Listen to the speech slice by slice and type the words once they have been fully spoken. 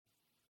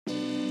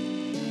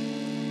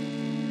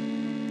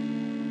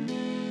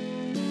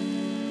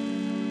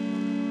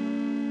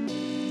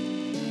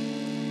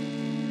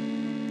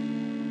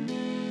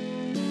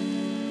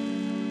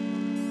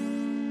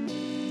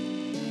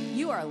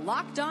are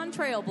Locked On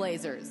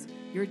Trailblazers,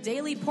 your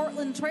daily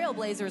Portland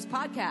Trailblazers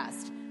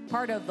podcast,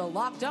 part of the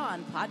Locked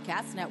On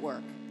Podcast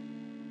Network.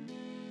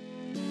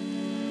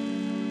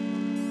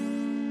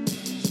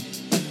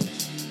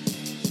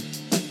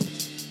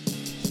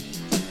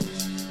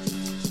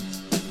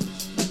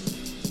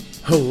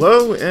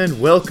 Hello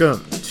and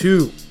welcome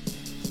to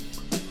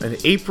an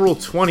April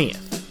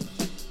 20th,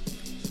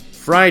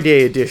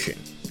 Friday edition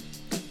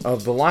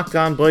of the Locked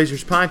On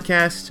Blazers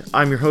podcast.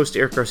 I'm your host,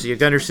 Eric Garcia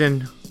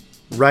Gunderson,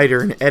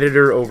 writer and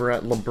editor over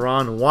at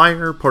LeBron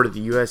Wire, part of the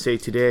USA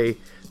Today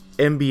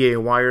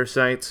NBA Wire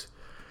sites,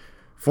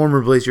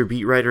 former Blazer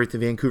beat writer at the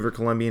Vancouver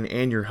Columbian,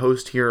 and your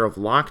host here of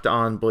Locked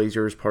On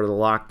Blazers, part of the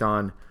Locked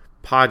On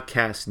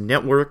Podcast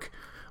Network.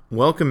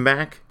 Welcome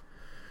back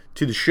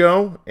to the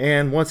show,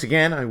 and once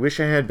again, I wish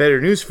I had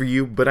better news for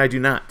you, but I do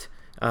not.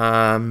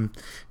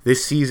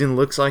 This season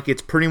looks like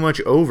it's pretty much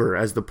over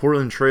as the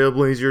Portland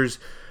Trailblazers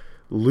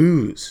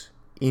lose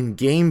in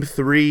Game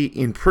 3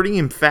 in pretty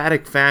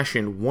emphatic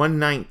fashion,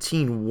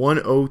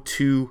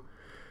 119-102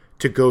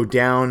 to go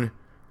down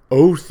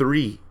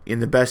 0-3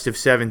 in the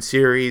best-of-7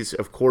 series.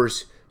 Of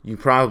course, you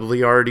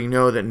probably already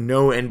know that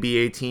no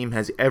NBA team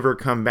has ever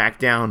come back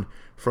down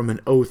from an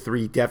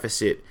 0-3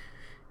 deficit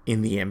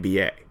in the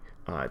NBA.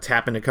 It's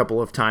happened a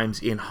couple of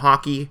times in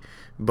hockey,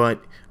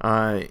 but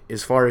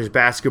as far as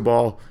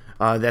basketball,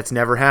 that's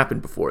never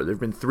happened before. There have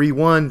been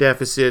 3-1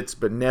 deficits,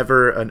 but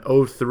never an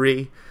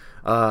 0-3.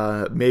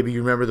 Maybe you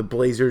remember the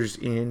Blazers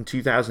in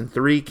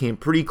 2003 came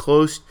pretty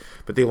close,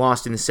 but they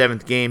lost in the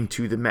 7th game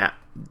to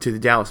the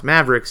Dallas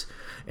Mavericks,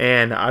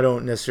 and I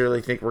don't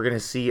necessarily think we're going to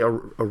see a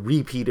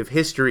repeat of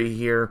history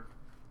here.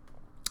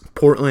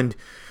 Portland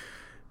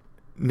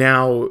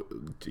now,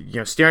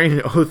 staring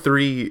at an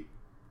 0-3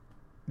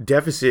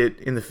 deficit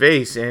in the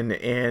face,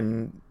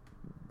 and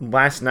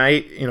last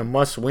night in a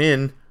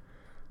must-win,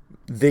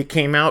 they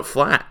came out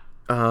flat.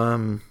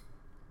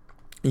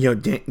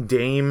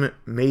 Dame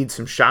made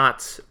some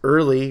shots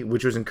early,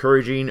 which was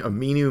encouraging.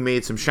 Aminu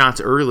made some shots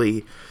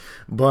early,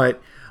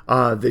 but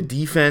the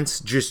defense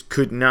just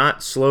could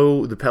not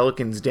slow the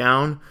Pelicans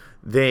down.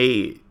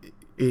 It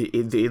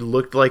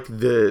looked like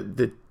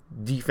the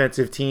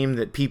defensive team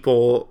that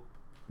people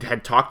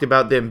had talked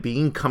about them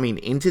being coming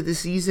into the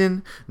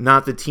season,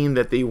 not the team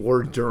that they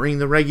were during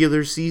the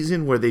regular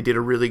season, where they did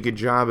a really good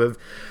job of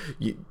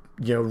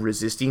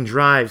resisting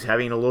drives,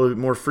 having a little bit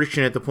more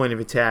friction at the point of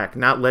attack,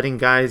 not letting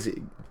guys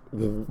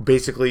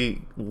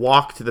basically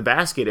walk to the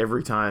basket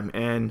every time.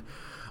 And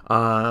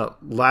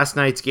last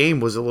night's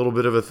game was a little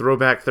bit of a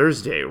throwback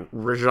Thursday.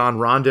 Rajon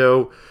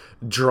Rondo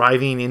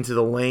driving into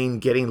the lane,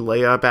 getting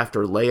layup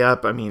after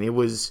layup. I mean, it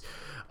was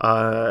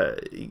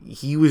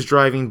he was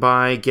driving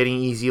by, getting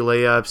easy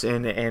layups,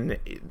 and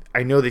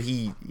I know that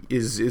he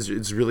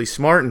is really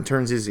smart and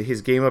turns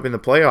his game up in the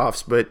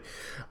playoffs, but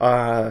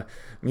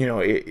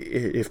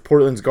if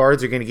Portland's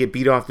guards are going to get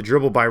beat off the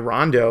dribble by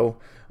Rondo,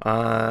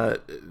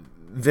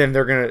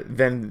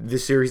 then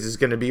this series is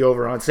going to be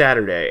over on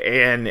Saturday,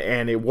 and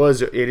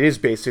it is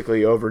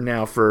basically over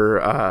now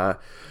for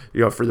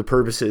the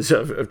purposes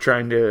of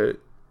trying to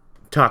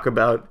talk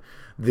about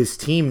this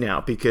team now,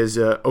 because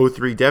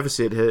 0-3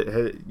 deficit,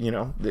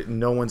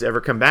 no one's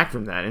ever come back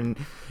from that, and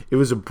it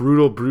was a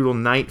brutal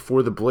night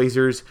for the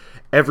Blazers.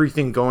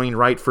 Everything going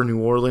right for New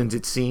Orleans,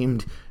 it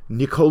seemed.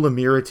 Nikola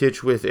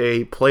Mirotic with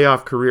a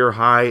playoff career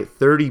high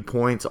 30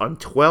 points on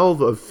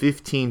 12 of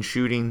 15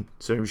 shooting,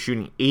 so he was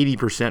shooting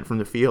 80% from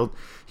the field.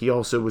 He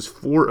also was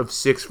 4 of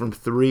 6 from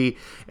 3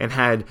 and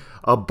had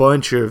a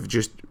bunch of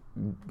just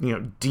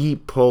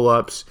deep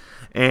pull-ups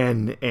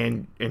and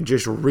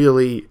just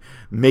really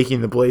making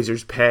the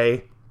Blazers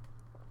pay,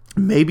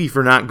 maybe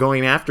for not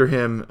going after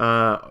him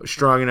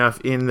strong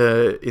enough in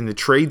the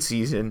trade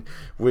season,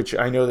 which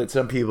I know that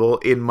some people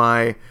in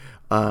my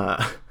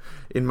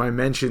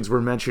mentions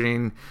were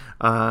mentioning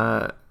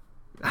how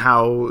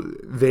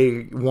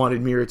they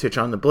wanted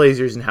Mirotic on the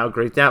Blazers and how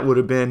great that would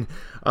have been.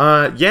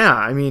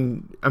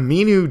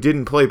 Aminu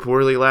didn't play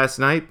poorly last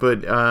night,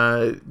 but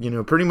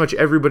pretty much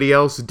everybody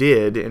else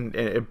did,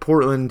 and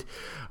Portland,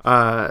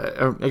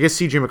 I guess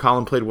CJ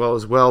McCollum played well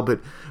as well,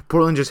 but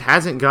Portland just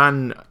hasn't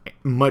gotten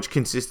much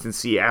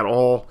consistency at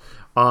all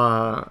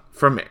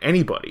from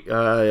anybody.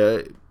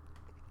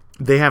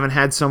 They haven't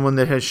had someone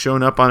that has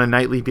shown up on a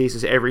nightly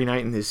basis every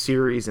night in this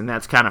series, and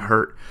that's kind of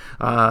hurt.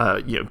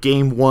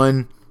 Game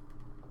 1,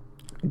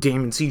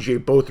 Dame and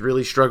CJ both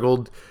really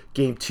struggled.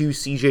 Game 2,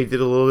 CJ did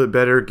a little bit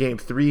better. Game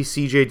 3,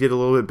 CJ did a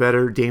little bit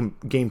better. Game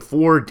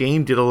 4,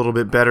 Dame did a little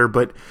bit better,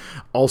 but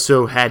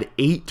also had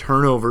 8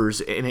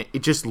 turnovers, and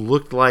it just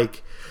looked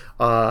like,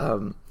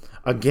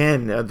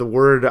 again, the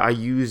word I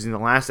used in the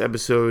last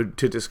episode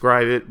to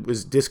describe it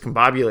was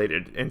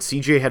discombobulated. And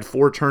CJ had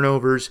 4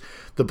 turnovers.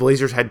 The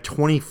Blazers had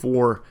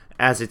 24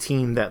 as a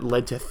team. That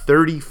led to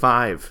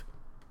 35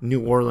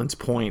 New Orleans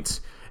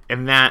points.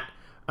 And that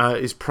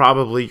is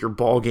probably your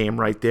ball game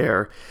right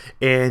there.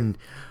 And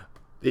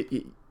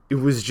it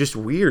was just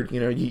weird.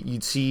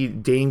 You'd see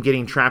Dame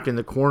getting trapped in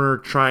the corner,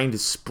 trying to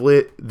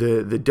split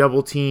the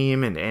double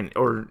team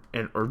or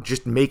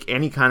just make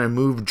any kind of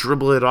move,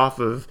 dribble it off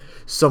of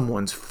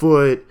someone's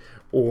foot,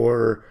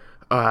 or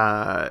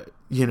throw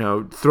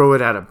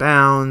it out of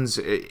bounds,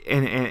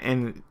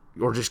 and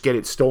or just get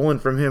it stolen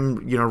from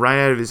him, right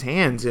out of his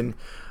hands. And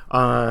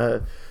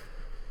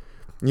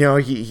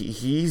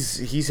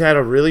he's had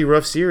a really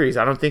rough series.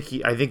 I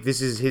think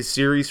this is his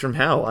series from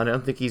hell. I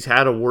don't think he's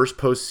had a worse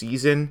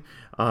postseason.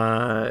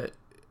 And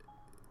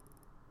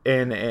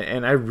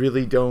I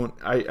really don't.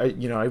 I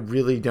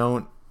really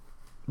don't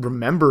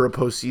remember a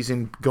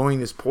postseason going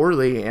this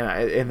poorly,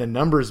 and the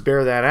numbers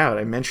bear that out.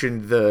 I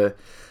mentioned the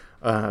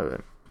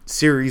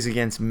series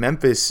against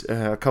Memphis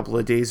a couple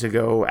of days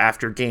ago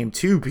after Game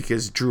 2,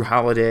 because Drew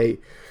Holiday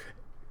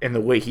and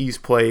the way he's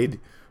played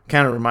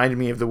kind of reminded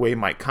me of the way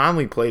Mike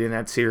Conley played in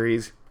that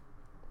series.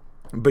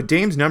 But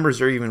Dame's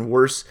numbers are even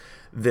worse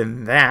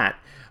than that.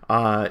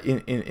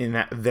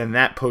 Than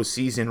that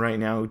postseason right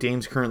now.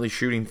 Dame's currently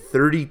shooting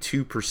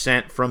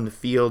 32% from the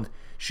field,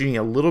 shooting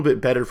a little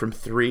bit better from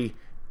 3,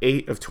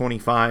 8 of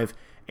 25,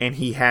 and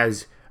he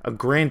has a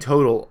grand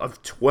total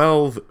of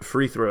 12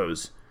 free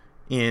throws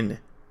in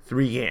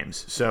 3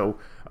 games. So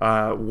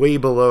way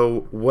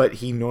below what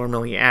he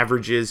normally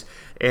averages,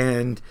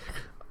 and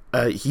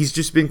he's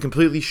just been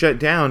completely shut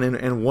down.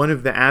 And one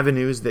of the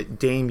avenues that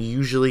Dame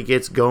usually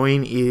gets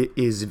going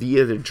is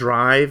via the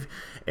drive.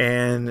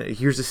 And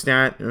here's a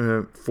stat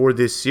for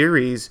this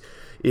series: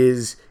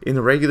 is in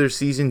the regular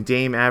season,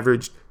 Dame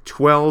averaged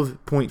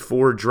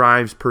 12.4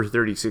 drives per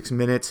 36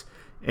 minutes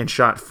and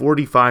shot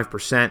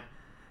 45%,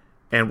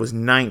 and was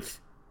 9th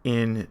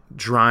in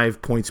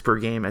drive points per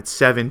game at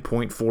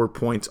 7.4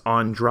 points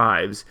on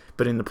drives.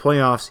 But in the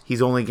playoffs,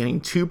 he's only getting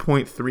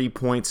 2.3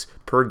 points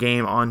per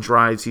game on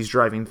drives. He's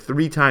driving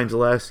 3 times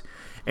less,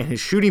 and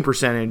his shooting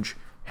percentage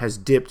has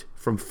dipped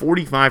from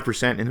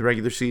 45% in the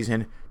regular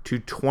season to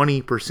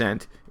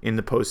 20% in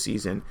the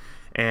postseason.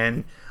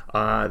 And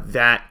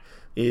that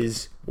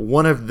is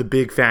one of the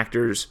big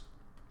factors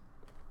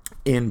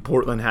in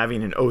Portland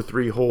having an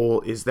 0-3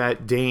 hole, is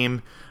that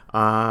Dame,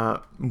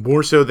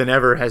 more so than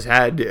ever, has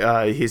had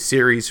his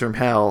series from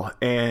hell.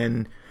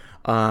 And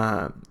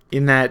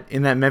in that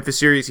Memphis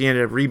series, he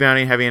ended up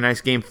rebounding, having a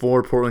nice Game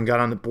 4. Portland got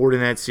on the board in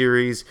that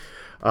series.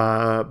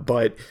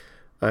 But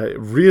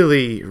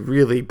really,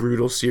 really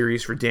brutal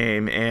series for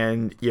Dame.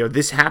 And,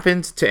 this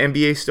happens to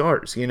NBA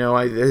stars.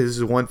 This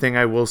is one thing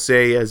I will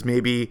say as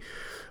maybe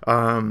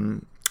a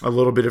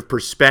little bit of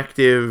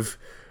perspective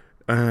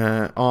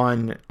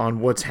on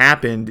what's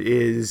happened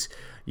is,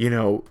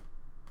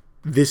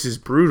 this is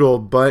brutal,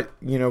 but,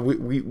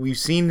 we've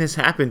seen this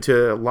happen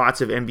to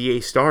lots of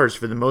NBA stars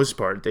for the most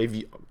part.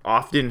 They've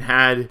often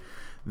had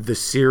the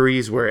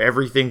series where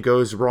everything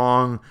goes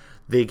wrong.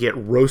 They get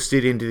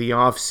roasted into the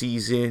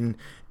offseason,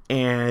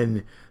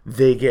 and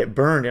they get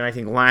burned. And I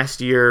think last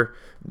year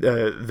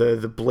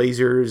the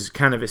Blazers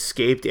kind of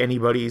escaped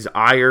anybody's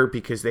ire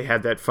because they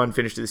had that fun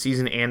finish to the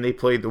season, and they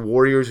played the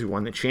Warriors, who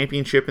won the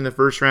championship in the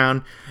first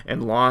round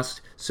and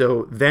lost.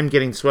 So them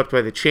getting swept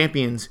by the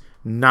champions,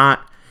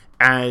 not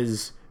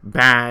as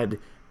bad,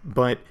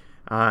 but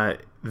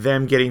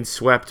them getting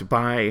swept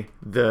by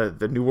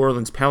the New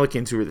Orleans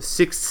Pelicans, who were the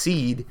 6th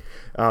seed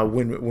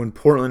when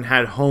Portland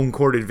had home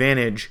court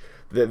advantage.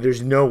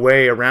 There's no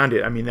way around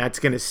it. I mean, that's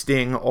going to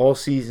sting all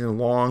season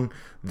long.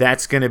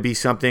 That's going to be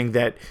something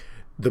that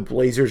the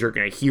Blazers are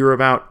going to hear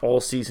about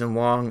all season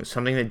long,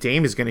 something that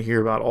Dame is going to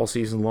hear about all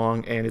season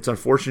long, and it's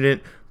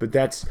unfortunate, but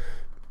that's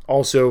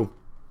also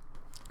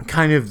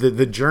kind of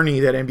the journey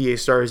that NBA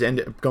stars end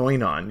up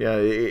going on.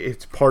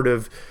 It's part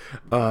of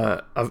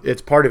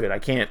it. I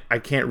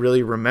can't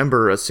really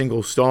remember a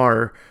single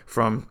star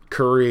from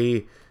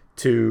Curry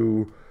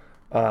to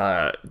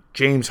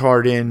James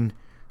Harden.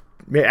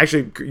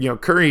 Actually,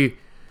 Curry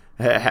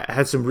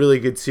had some really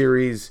good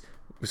series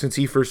since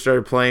he first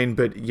started playing,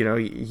 but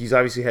he's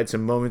obviously had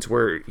some moments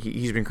where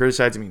he's been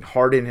criticized. I mean,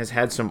 Harden has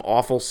had some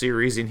awful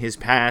series in his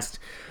past.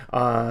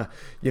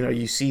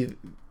 You see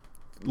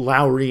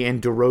Lowry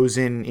and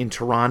DeRozan in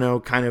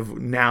Toronto kind of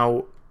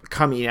now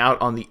coming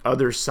out on the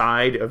other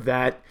side of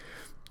that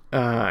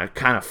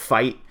kind of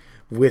fight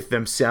with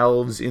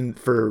themselves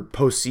for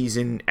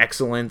postseason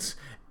excellence,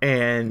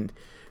 and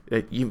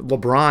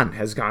LeBron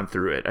has gone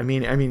through it. I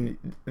mean,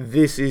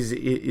 this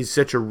is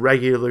such a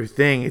regular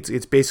thing.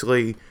 It's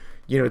basically,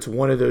 it's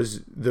one of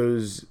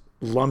those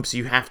lumps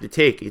you have to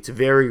take. It's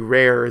very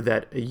rare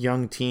that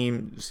young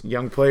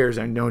players,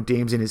 I know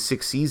Dame's in his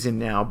 6th season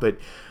now, but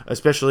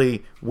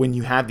especially when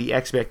you have the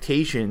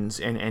expectations,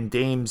 and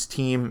Dame's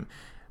team,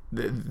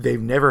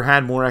 they've never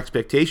had more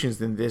expectations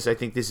than this. I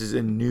think this is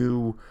a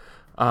new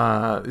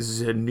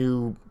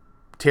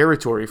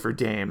territory for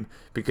Dame,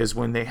 because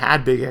when they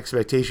had big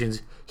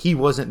expectations, he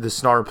wasn't the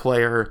star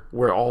player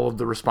where all of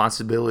the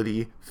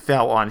responsibility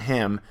fell on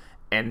him,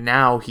 and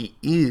now he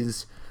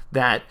is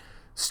that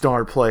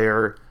star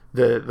player,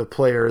 the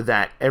player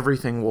that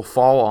everything will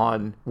fall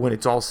on when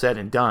it's all said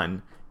and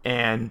done.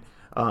 And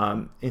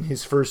in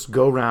his first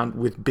go round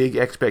with big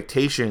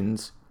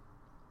expectations,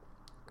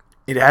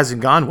 it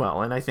hasn't gone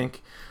well. And I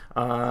think,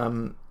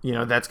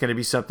 that's going to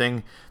be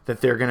something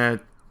that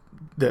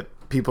that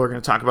people are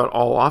going to talk about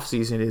all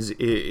offseason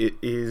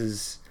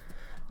is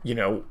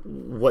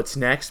what's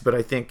next. But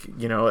I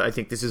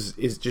think this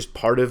is just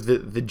part of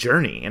the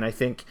journey. And I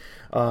think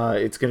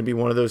it's going to be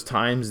one of those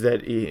times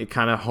that it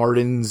kind of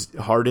hardens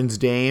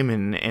Dame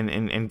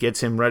and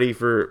gets him ready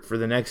for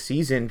the next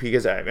season,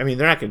 because I mean,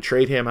 they're not going to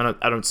trade him.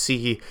 I don't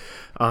see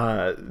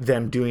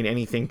them doing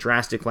anything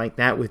drastic like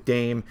that with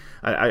Dame.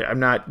 I'm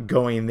not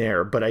going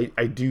there, but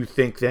I do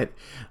think that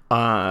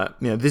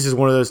this is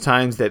one of those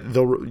times that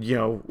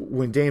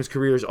when Dame's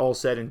career is all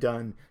said and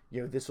done,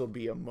 this will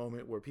be a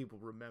moment where people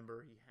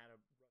remember he had a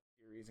rough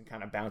series and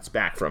kind of bounce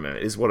back from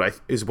it. Is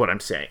what I'm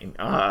saying.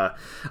 I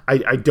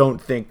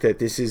don't think that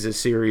this is a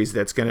series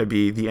that's going to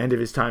be the end of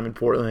his time in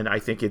Portland. I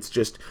think it's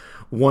just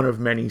one of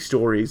many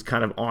stories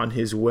kind of on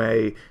his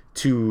way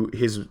to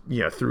his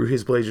through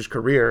his Blazers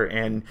career,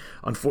 and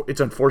it's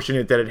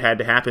unfortunate that it had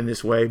to happen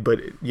this way, but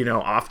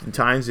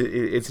oftentimes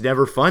it's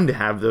never fun to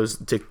have those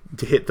to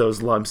hit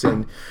those lumps.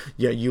 And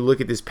you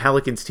look at this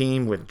Pelicans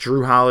team with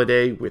Drew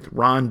Holiday, with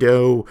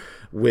Rondo,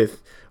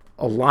 with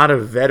a lot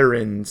of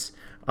veterans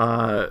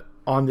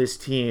on this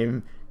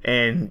team,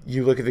 and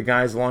you look at the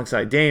guys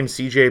alongside Dame.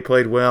 CJ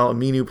played well,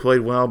 Aminu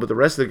played well, but the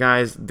rest of the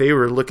guys, they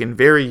were looking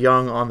very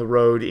young on the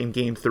road in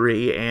Game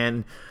 3,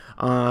 and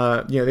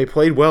they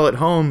played well at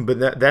home,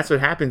 but that's what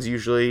happens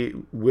usually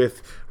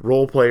with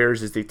role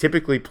players, is they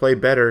typically play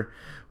better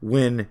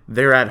when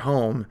they're at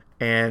home,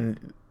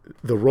 and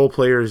the role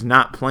players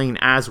not playing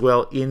as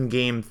well in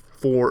Game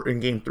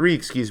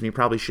 3,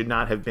 probably should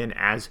not have been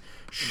as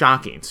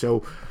shocking.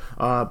 So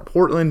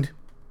Portland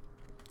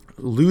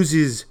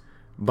loses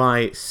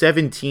by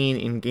 17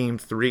 in Game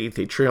 3.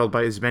 They trailed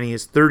by as many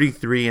as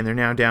 33, and they're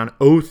now down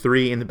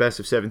 0-3 in the best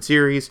of 7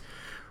 series.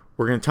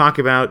 We're going to talk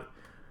about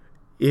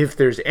if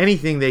there's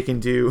anything they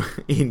can do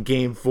in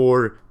Game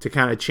 4 to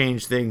kind of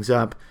change things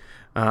up,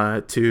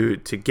 to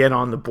get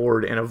on the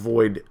board and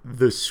avoid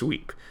the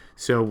sweep.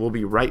 So we'll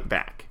be right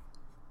back.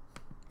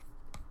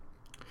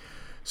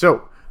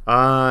 So,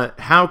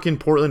 how can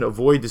Portland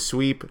avoid the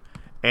sweep?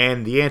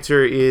 And the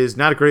answer is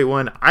not a great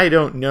one. I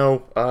don't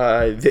know.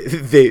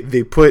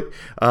 They put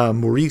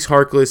Maurice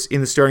Harkless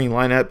in the starting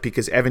lineup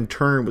because Evan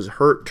Turner was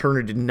hurt.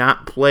 Turner did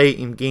not play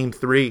in Game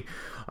 3,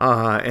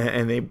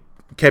 and they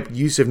kept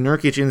Jusuf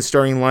Nurkic in the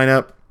starting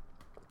lineup.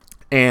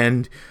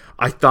 And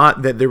I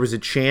thought that there was a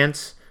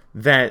chance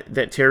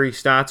that Terry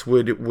Stotts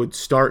would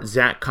start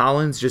Zach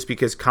Collins, just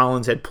because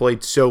Collins had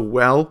played so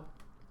well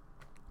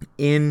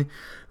in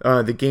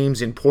the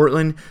games in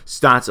Portland.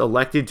 Stotts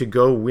elected to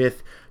go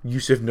with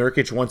Jusuf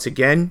Nurkic once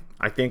again.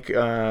 I think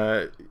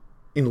in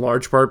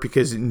large part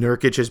because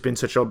Nurkic has been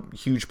such a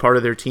huge part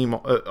of their team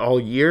all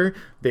year.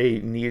 They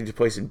needed to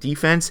play some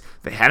defense.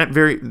 They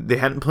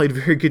hadn't played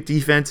very good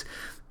defense,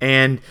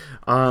 and he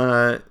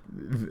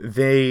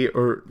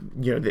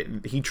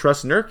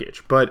trusts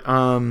Nurkic, but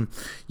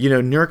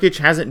Nurkic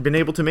hasn't been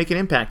able to make an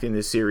impact in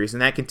this series,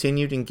 and that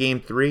continued in Game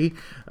 3.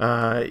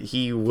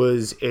 He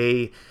was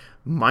a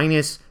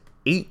minus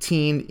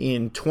 18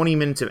 in 20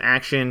 minutes of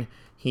action.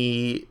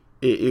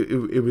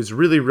 It was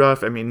really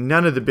rough. I mean,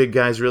 none of the big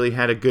guys really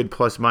had a good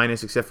plus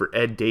minus except for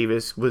Ed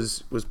Davis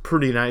was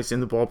pretty nice in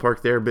the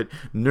ballpark there. But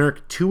Nurk,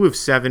 2 of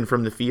 7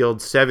 from the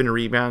field, 7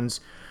 rebounds,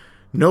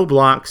 no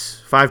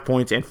blocks, 5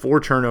 points, and 4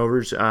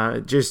 turnovers.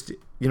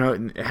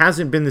 It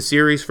hasn't been the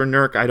series for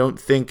Nurk. I don't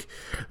think.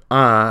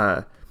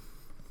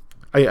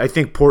 I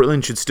think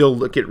Portland should still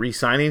look at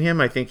re-signing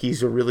him. I think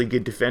he's a really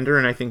good defender,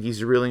 and I think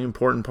he's a really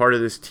important part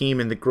of this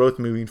team and the growth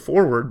moving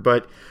forward.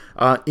 But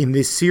in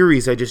this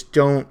series, I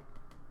don't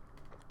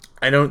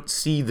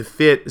see the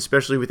fit,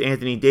 especially with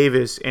Anthony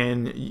Davis,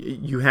 and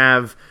you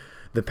have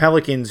the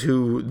Pelicans,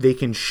 who they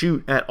can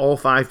shoot at all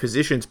 5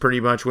 positions pretty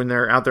much when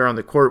they're out there on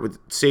the court,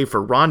 save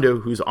for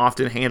Rondo, who's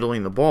often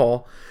handling the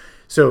ball.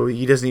 So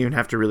he doesn't even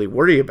have to really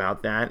worry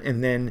about that.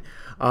 And then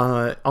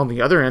on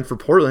the other end for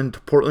Portland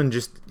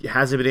just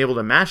hasn't been able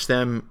to match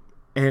them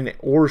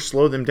or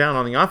slow them down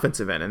on the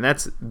offensive end. And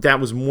that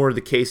was more the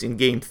case in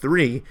Game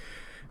 3,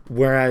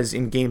 whereas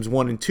in Games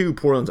 1 and 2,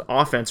 Portland's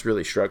offense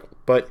really struggled.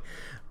 But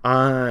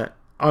I'm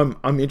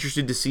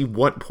interested to see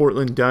what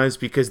Portland does,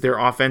 because their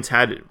offense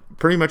had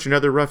pretty much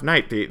another rough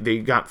night. They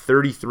got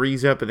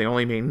 33s up, but they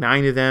only made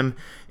 9 of them.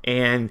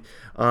 And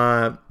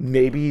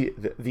maybe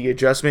the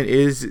adjustment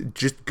is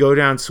just go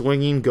down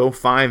swinging, go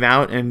 5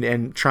 out,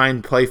 and try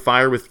and play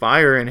fire with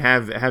fire, and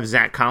have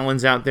Zach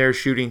Collins out there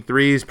shooting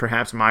threes,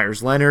 perhaps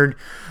Myers Leonard,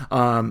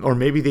 or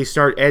maybe they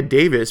start Ed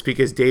Davis,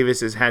 because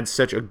Davis has had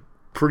such a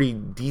pretty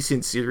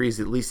decent series,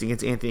 at least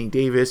against Anthony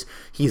Davis.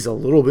 He's a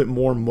little bit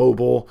more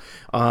mobile,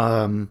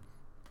 and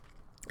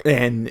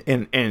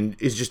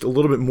is just a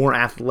little bit more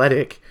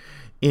athletic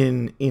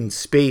in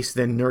space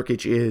than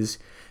Nurkic is.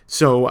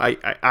 So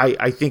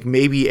I think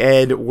maybe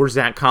Ed or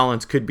Zach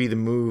Collins could be the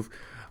move.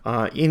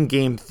 in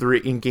game 4,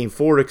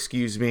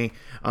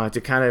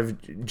 to kind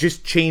of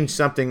just change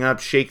something up,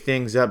 shake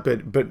things up.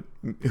 But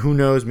who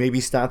knows? Maybe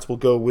Stotts will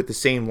go with the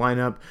same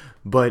lineup.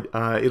 But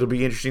it'll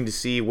be interesting to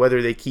see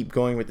whether they keep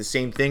going with the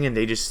same thing and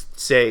they just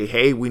say,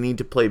 hey, we need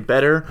to play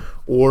better,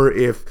 or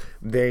if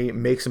they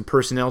make some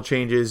personnel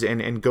changes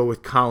and go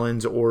with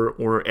Collins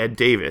or Ed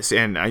Davis.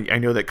 And I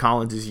know that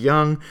Collins is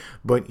young,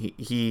 but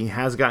he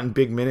has gotten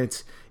big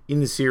minutes in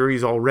the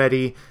series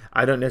already.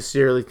 I don't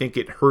necessarily think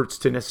it hurts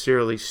to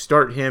necessarily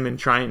start him and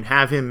try and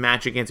have him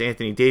match against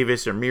Anthony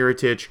Davis or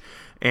Mirotic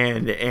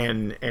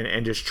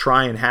and just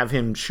try and have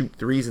him shoot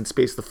threes and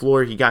space the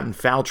floor. He got in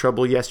foul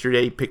trouble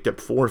yesterday. He picked up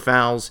 4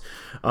 fouls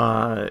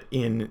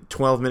in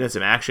 12 minutes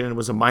of action and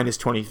was a minus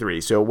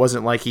 23. So it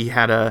wasn't like he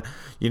had a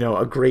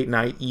great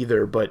night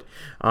either, but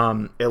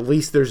at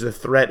least there's a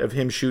threat of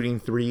him shooting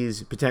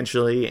threes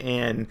potentially,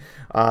 and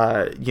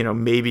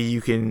maybe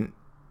you can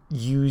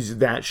use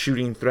that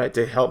shooting threat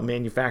to help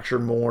manufacture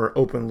more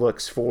open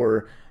looks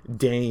for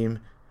Dame,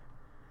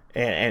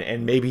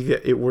 and maybe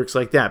it works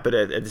like that. But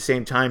at the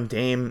same time,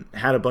 Dame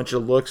had a bunch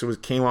of looks,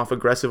 came off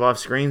aggressive off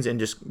screens and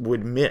just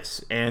would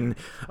miss. And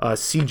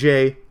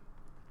CJ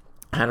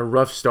had a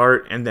rough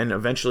start and then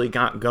eventually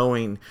got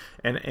going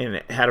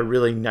and had a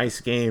really nice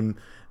game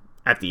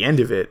at the end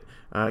of it,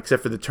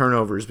 except for the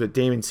turnovers. But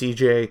Dame and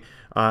CJ,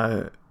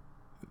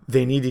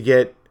 they need to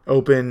get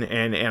open,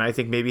 and I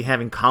think maybe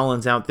having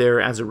Collins out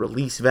there as a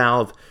release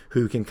valve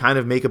who can kind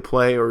of make a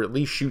play or at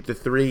least shoot the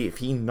three. If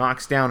he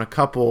knocks down a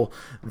couple,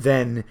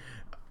 then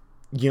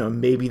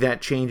maybe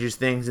that changes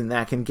things, and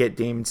that can get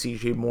Dame and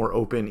CJ more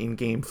open in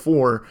game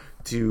 4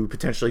 to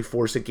potentially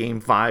force a game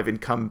 5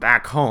 and come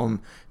back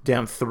home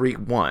down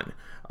 3-1.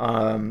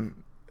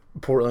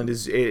 Portland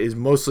is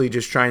mostly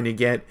just trying to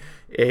get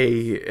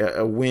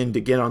a win to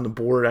get on the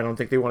board. I don't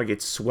think they want to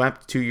get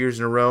swept 2 years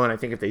in a row, and I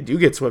think if they do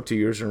get swept 2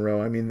 years in a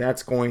row, I mean,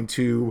 that's going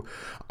to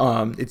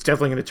it's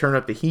definitely going to turn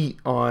up the heat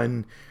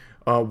on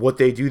what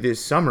they do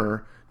this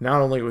summer,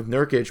 not only with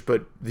Nurkic,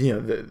 but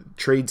the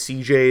trade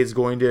CJ is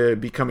going to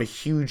become a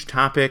huge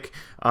topic,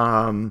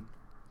 and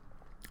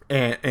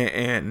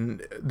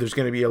there's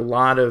going to be a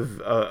lot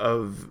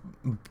of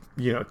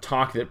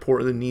talk that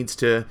Portland needs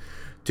to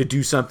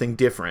do something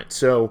different.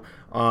 So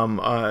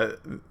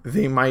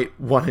they might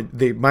want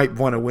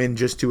to win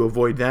just to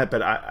avoid that,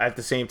 but at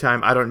the same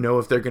time, I don't know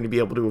if they're going to be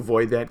able to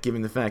avoid that,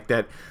 given the fact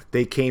that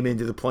they came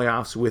into the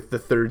playoffs with the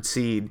 3rd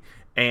seed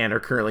and are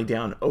currently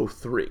down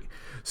 0-3.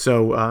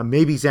 So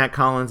maybe Zach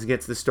Collins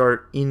gets the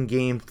start in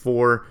game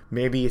 4.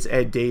 Maybe it's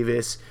Ed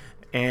Davis,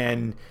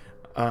 and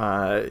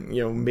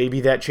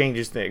maybe that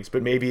changes things,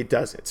 but maybe it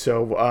doesn't.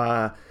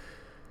 So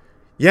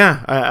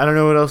yeah, I don't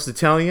know what else to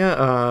tell you.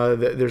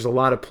 There's a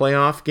lot of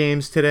playoff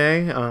games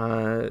today.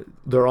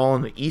 They're all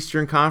in the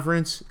Eastern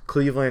Conference,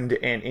 Cleveland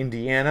and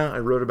Indiana. I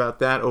wrote about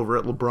that over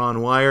at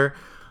LeBron Wire.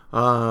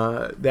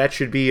 That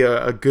should be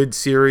a good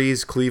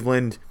series.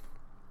 Cleveland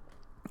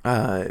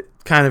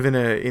kind of in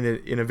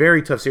a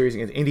very tough series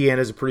against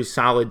Indiana. Is a pretty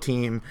solid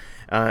team.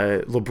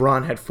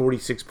 LeBron had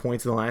 46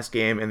 points in the last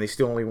game, and they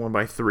still only won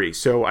by 3.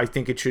 So I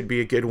think it should be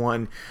a good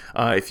one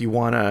if you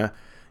want to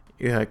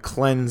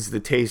cleanse the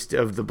taste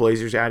of the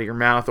Blazers out of your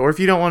mouth, or if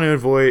you don't want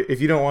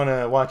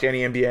to watch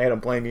any NBA, I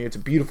don't blame you. It's a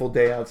beautiful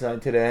day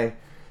outside today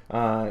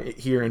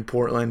here in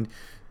Portland,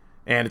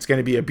 and it's going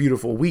to be a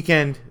beautiful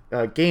weekend.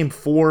 Game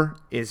 4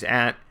 is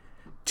at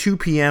 2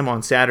 p.m.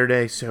 on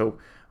Saturday, so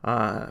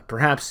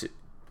perhaps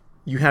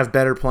you have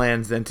better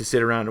plans than to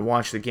sit around and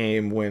watch the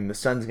game when the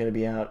sun's going to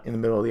be out in the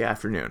middle of the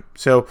afternoon.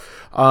 So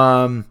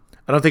I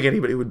don't think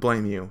anybody would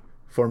blame you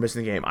for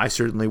missing the game. I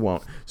certainly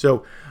won't.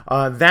 So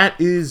that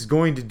is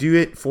going to do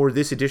it for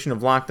this edition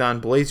of Locked On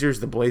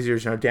Blazers. The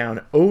Blazers are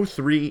down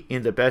 0-3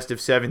 in the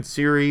best-of-7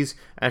 series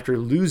after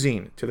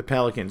losing to the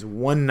Pelicans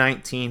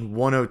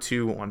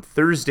 119-102 on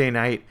Thursday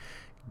night.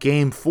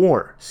 Game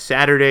 4,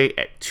 Saturday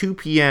at 2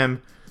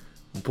 p.m.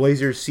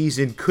 Blazers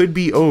season could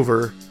be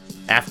over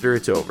after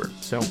it's over.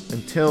 So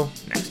until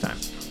next time.